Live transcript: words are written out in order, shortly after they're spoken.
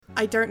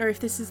I don't know if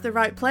this is the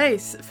right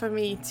place for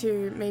me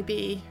to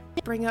maybe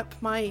bring up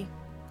my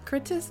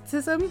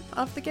criticism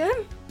of the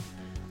game.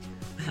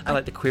 I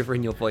like the quiver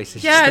in your voice.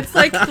 Yeah, it's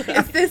like,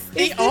 is this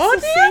the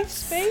audience?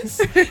 Space?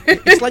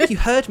 It's like you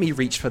heard me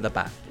reach for the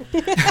bat.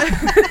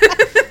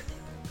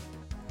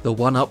 The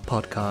One Up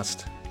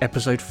Podcast,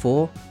 Episode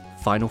 4,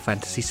 Final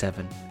Fantasy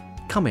VII.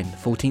 Coming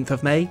 14th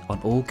of May on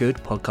all good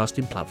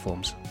podcasting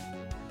platforms.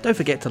 Don't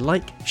forget to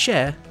like,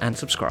 share, and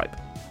subscribe.